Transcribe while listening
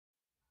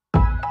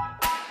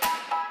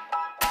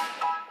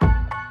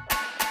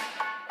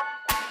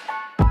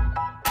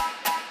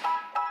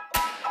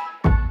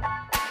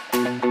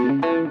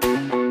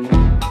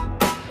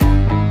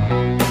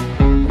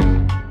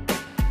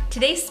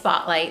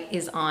spotlight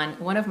is on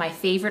one of my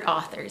favorite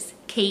authors,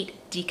 Kate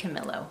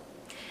DiCamillo.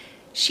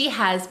 She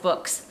has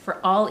books for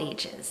all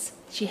ages.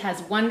 She has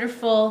a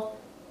wonderful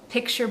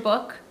picture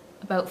book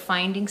about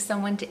finding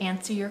someone to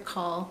answer your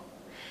call.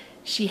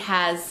 She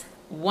has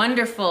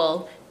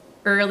wonderful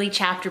early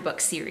chapter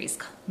book series,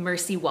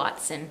 Mercy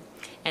Watson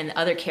and the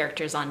other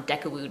characters on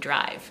Decawoo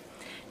Drive.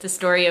 It's a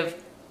story of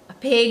a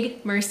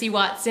pig, Mercy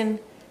Watson,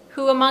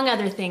 who among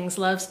other things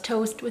loves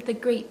toast with a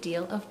great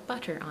deal of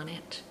butter on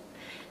it.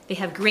 They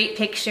have great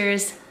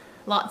pictures,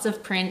 lots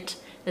of print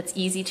that's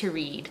easy to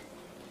read.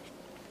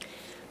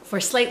 For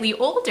slightly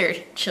older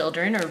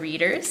children or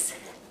readers,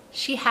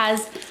 she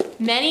has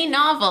many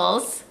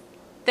novels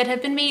that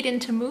have been made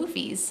into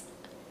movies.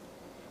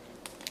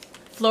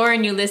 Flora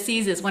and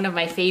Ulysses is one of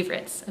my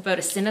favorites, about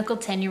a cynical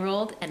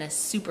 10-year-old and a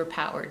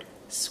super-powered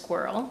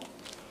squirrel.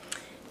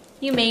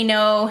 You may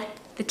know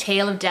The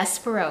Tale of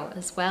Despero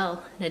as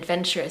well, an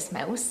adventurous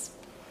mouse.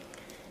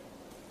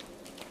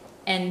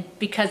 And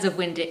Because of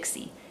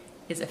Winn-Dixie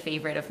is a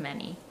favorite of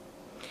many.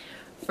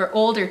 For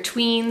older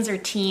tweens or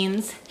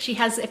teens, she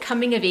has a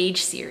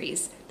coming-of-age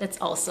series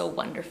that's also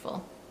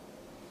wonderful.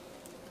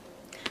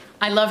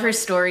 I love her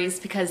stories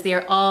because they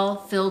are all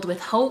filled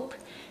with hope,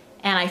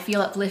 and I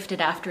feel uplifted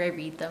after I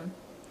read them.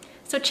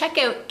 So check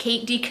out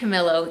Kate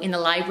DiCamillo in the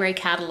library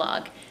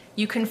catalog.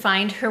 You can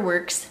find her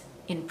works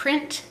in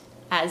print,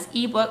 as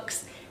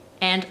ebooks,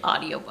 and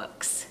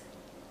audiobooks.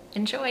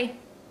 Enjoy!